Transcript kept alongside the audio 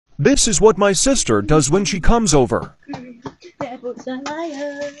This is what my sister does when she comes over. Devil's a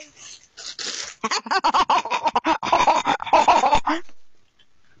liar.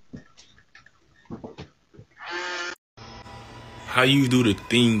 How you do the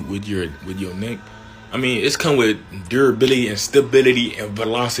thing with your neck? I mean, it's come with durability and stability and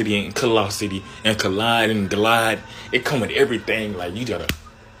velocity and velocity and collide and glide. It come with everything. Like you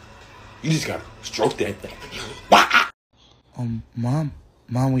just gotta stroke that thing.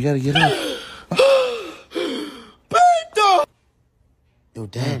 Mom, we gotta get up. Yo,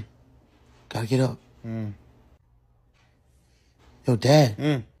 Dad, gotta get up. Yo, Dad,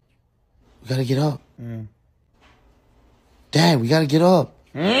 we gotta get up. Dad, we gotta get up.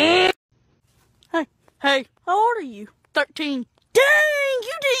 Hey, how old are you? 13. Dang,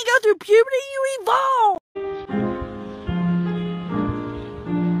 you didn't go through puberty, you evolved!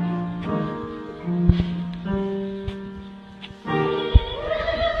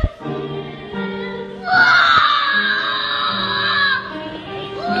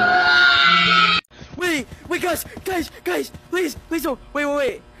 Wait, guys, please don't,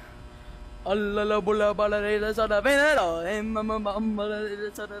 wait. La bola ballerina soda vena, mama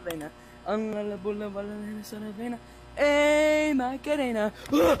ballerina soda vena. La bola ballerina soda vena, Macarena.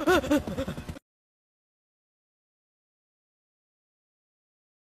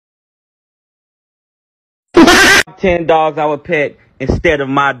 $10 I would pet instead of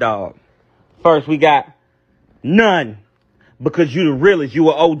my dog. First, we got none. Because you the realest. You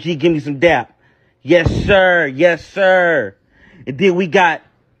a OG. Give me some dap. Yes, sir. Yes, sir. And then we got...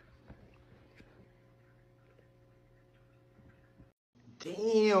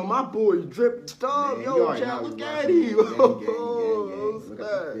 Damn, my boy dripping stuff. Yo, Chad, look at him. Oh,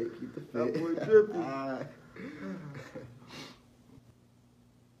 that boy dripping.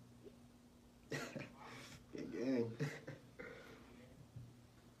 Gang.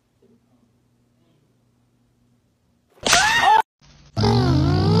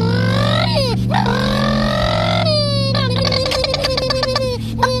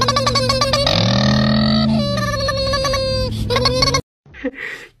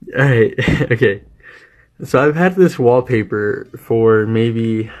 Alright, okay. So I've had this wallpaper for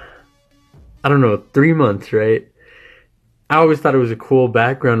maybe, I don't know, 3 months, right? I always thought it was a cool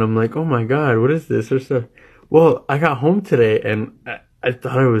background. I'm like, oh my god, what is this or stuff? Well, I got home today and I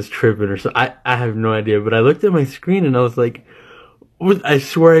thought I was tripping or something. I have no idea, but I looked at my screen and I was like, I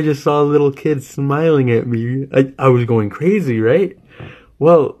swear I just saw a little kid smiling at me. I was going crazy, right?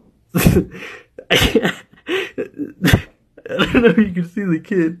 Well, I don't know if you can see the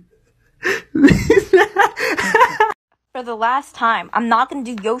kid. For the last time, I'm not gonna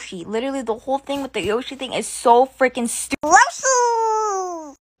do Yoshi. Literally, the whole thing with the Yoshi thing is so freaking stupid.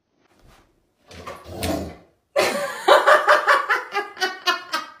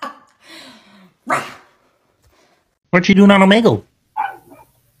 What you doing on Omegle?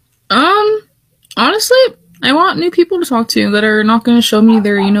 Honestly, I want new people to talk to that are not gonna show me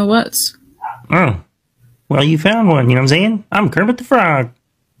their you-know-whats. Oh. Well, you found one, you know what I'm saying? I'm Kermit the Frog.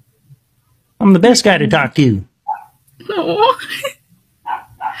 I'm the best guy to talk to. No.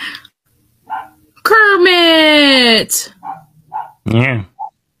 Kermit! Yeah.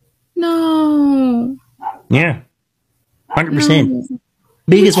 No. Yeah. 100%. No.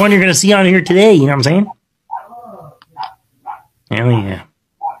 Biggest one you're going to see on here today, you know what I'm saying? Hell yeah.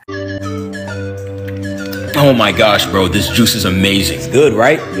 Oh my gosh, bro, this juice is amazing. It's good,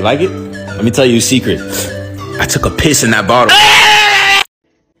 right? You like it? Let me tell you a secret. I took a piss in that bottle.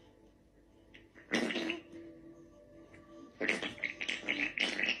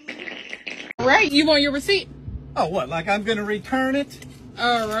 Right, you want your receipt? Oh, what, like I'm gonna return it?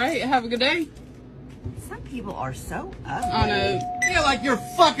 Alright, have a good day. Some people are so ugly. Oh no. Yeah, like your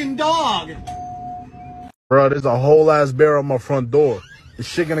fucking dog. Bro, there's a whole ass bear on my front door. Is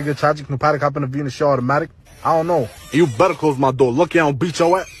shit gonna get tragic? No paddock hop in the Venus show automatic? I don't know. You better close my door. Lucky I don't beat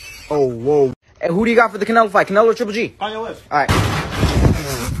your ass. Oh, whoa. Hey, who do you got for the Canelo fight? Canelo or Triple G? On your list. Alright.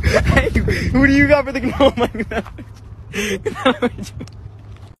 Hey, who do you got for the Canelo fight?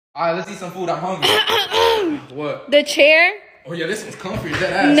 Alright, let's eat some food. I'm hungry. What? The chair? Oh yeah, this one's comfy. Is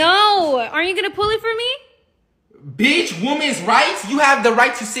that ass? No! Aren't you gonna pull it for me? Bitch, women's rights? You have the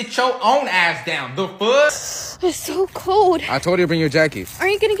right to sit your own ass down. The fuck? It's so cold. I told you to bring your jacket.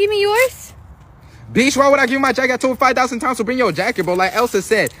 Aren't you gonna give me yours? Bitch, why would I give you my jacket? I told you 5,000 times to bring your jacket, bro. Like Elsa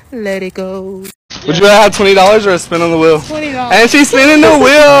said, let it go. Would you rather have $20 or a spin on the wheel? $20. And she's spinning the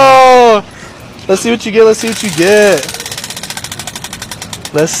wheel! Let's see what you get, let's see what you get.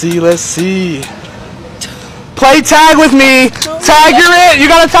 Let's see. Play tag with me! Tag, you're it! You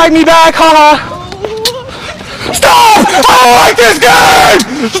gotta tag me back, haha! Stop! I don't like this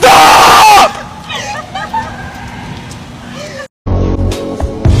game! Stop!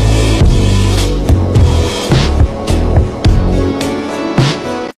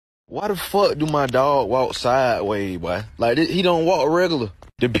 Why the fuck do my dog walk sideways, boy? Like, he don't walk regular.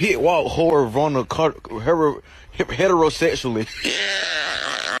 The pit walk heterosexually.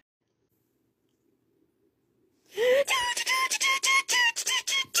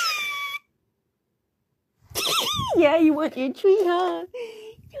 Yeah, you want your treat, huh?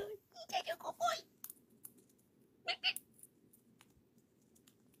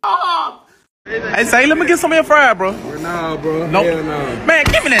 Hey, say, let me get some of your fried, bro. Nah, bro. Nope. Hell no. Man,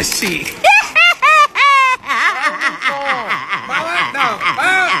 give me that shit.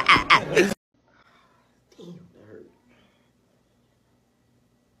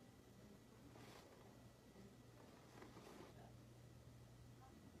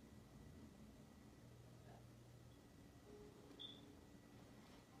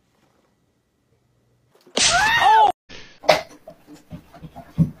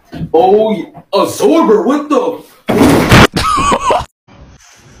 Oh, yeah. Absorber, what the?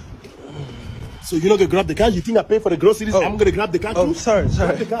 So you're not gonna grab the car? You think I pay for the groceries? I'm gonna grab the car too? Oh, sorry.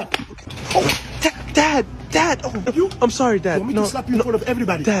 Grab the car. Oh, Dad. Oh, You? I'm sorry, Dad. You want me to slap you in front of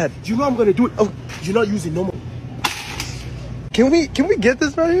everybody? Dad. You know I'm gonna do it. Oh, you're not using no more. Can we get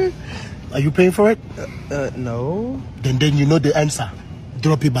this right here? Are you paying for it? No. Then you know the answer.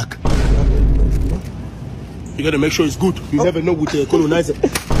 Drop it back. You gotta make sure it's good. You never know with the colonizer.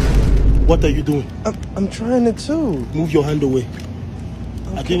 What are you doing? I'm trying it too. Move your hand away.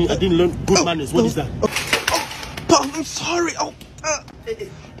 Okay. I didn't learn good manners. What is that? I'm sorry.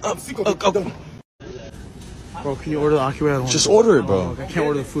 I'm sick of it. Bro, can you order the AkiWay? Just order it, bro. I can't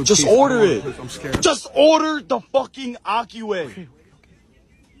order the food. Just please. order it. I'm scared. Just order the fucking AkiWay. Okay.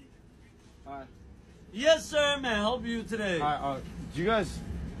 Yes, sir. May I help you today? Do you guys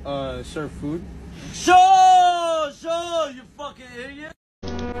serve food? Sure, you fucking idiot.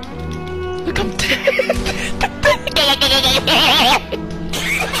 Look, I'm dead.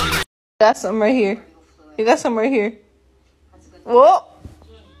 Got some right here. You got some right here. Whoa.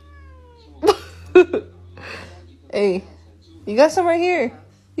 Hey, you got some right here.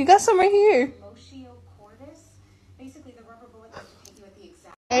 You got some right here.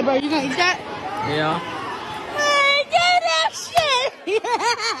 Hey, bro, you gonna eat that? Yeah. Hey, get that shit!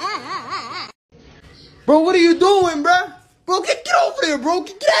 Bro, what are you doing, bro? Bro, get over here, bro.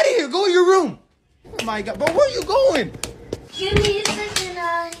 Get out of here. Go in your room. Oh my God, bro, where are you going? Give me a second,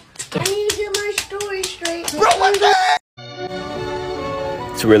 I need to get my story straight. Bro, what the heck?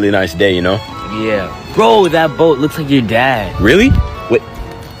 It's a really nice day, you know? Yeah. Bro, that boat looks like your dad. Really? Wait.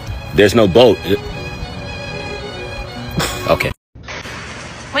 There's no boat. Okay.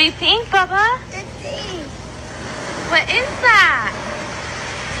 What do you think, Bubba? What is that?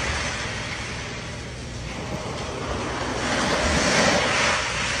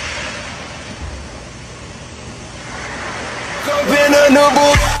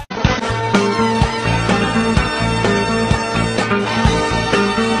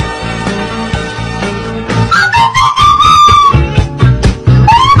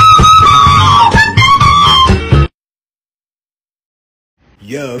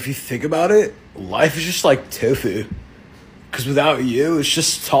 Yo, if you think about it, life is just like tofu. Because without you, it's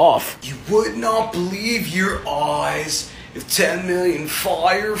just tough. You would not believe your eyes if 10 million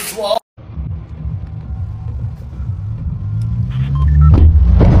fireflies.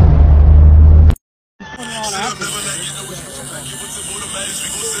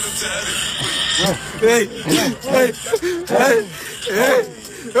 Hey!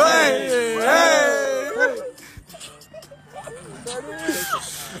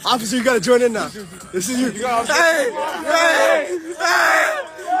 Officer, you gotta join in now. This is you.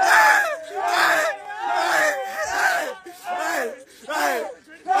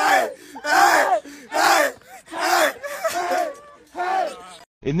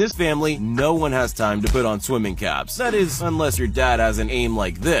 In this family, no one has time to put on swimming caps. That is, unless your dad has an aim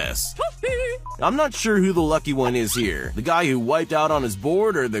like this. I'm not sure who the lucky one is here. The guy who wiped out on his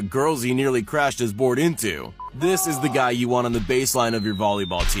board or the girls he nearly crashed his board into. This is the guy you want on the baseline of your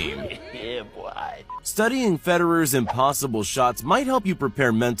volleyball team. Yeah, boy. Studying Federer's impossible shots might help you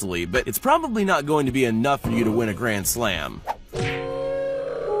prepare mentally, but it's probably not going to be enough for you to win a Grand Slam.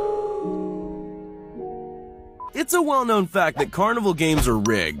 It's a well-known fact that carnival games are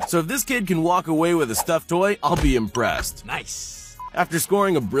rigged, so if this kid can walk away with a stuffed toy, I'll be impressed. Nice. After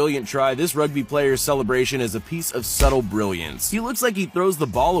scoring a brilliant try, this rugby player's celebration is a piece of subtle brilliance. He looks like he throws the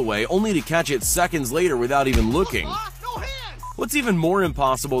ball away only to catch it seconds later without even looking. What's even more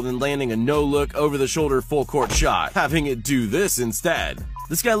impossible than landing a no-look, over-the-shoulder full-court shot? Having it do this instead.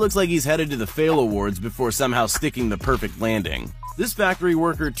 This guy looks like he's headed to the Fail Awards before somehow sticking the perfect landing. This factory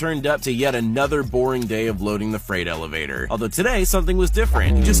worker turned up to yet another boring day of loading the freight elevator. Although today, something was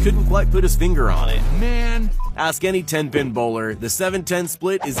different. He just couldn't quite put his finger on it. Man! Ask any 10-pin bowler, the 7-10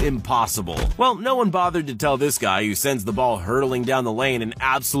 split is impossible. Well, no one bothered to tell this guy who sends the ball hurtling down the lane and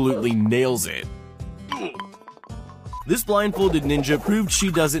absolutely nails it. This blindfolded ninja proved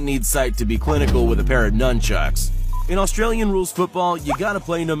she doesn't need sight to be clinical with a pair of nunchucks. In Australian rules football, you gotta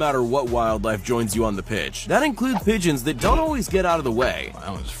play no matter what wildlife joins you on the pitch. That includes pigeons that don't always get out of the way.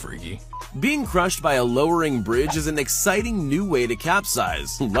 That was freaky. Being crushed by a lowering bridge is an exciting new way to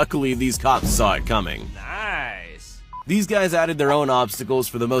capsize. Luckily, these cops saw it coming. Nice. These guys added their own obstacles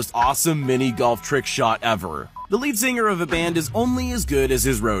for the most awesome mini golf trick shot ever. The lead singer of a band is only as good as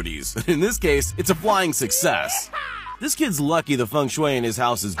his roadies. In this case, it's a flying success. This kid's lucky the feng shui in his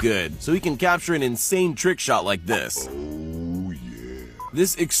house is good, so he can capture an insane trick shot like this. Oh yeah.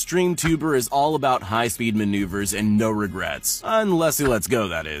 This extreme tuber is all about high-speed maneuvers and no regrets. Unless he lets go,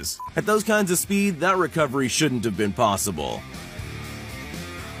 that is. At those kinds of speed, that recovery shouldn't have been possible.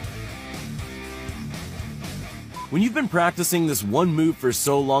 When you've been practicing this one move for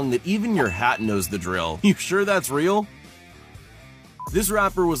so long that even your hat knows the drill, you sure that's real? This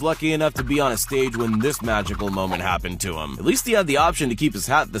rapper was lucky enough to be on a stage when this magical moment happened to him. At least he had the option to keep his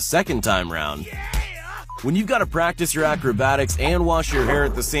hat the second time round. When you've got to practice your acrobatics and wash your hair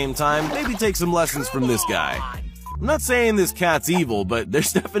at the same time, maybe take some lessons from this guy. I'm not saying this cat's evil, but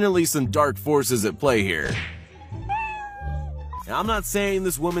there's definitely some dark forces at play here. Now, I'm not saying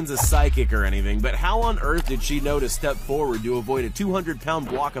this woman's a psychic or anything, but how on earth did she know to step forward to avoid a 200-pound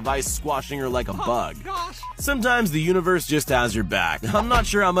block of ice squashing her like a bug? Sometimes the universe just has your back. I'm not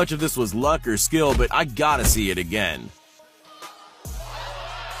sure how much of this was luck or skill, but I gotta see it again.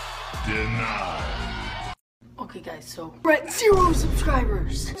 Okay guys, so we're at 0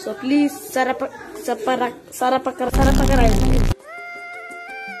 subscribers. So please, subscribe.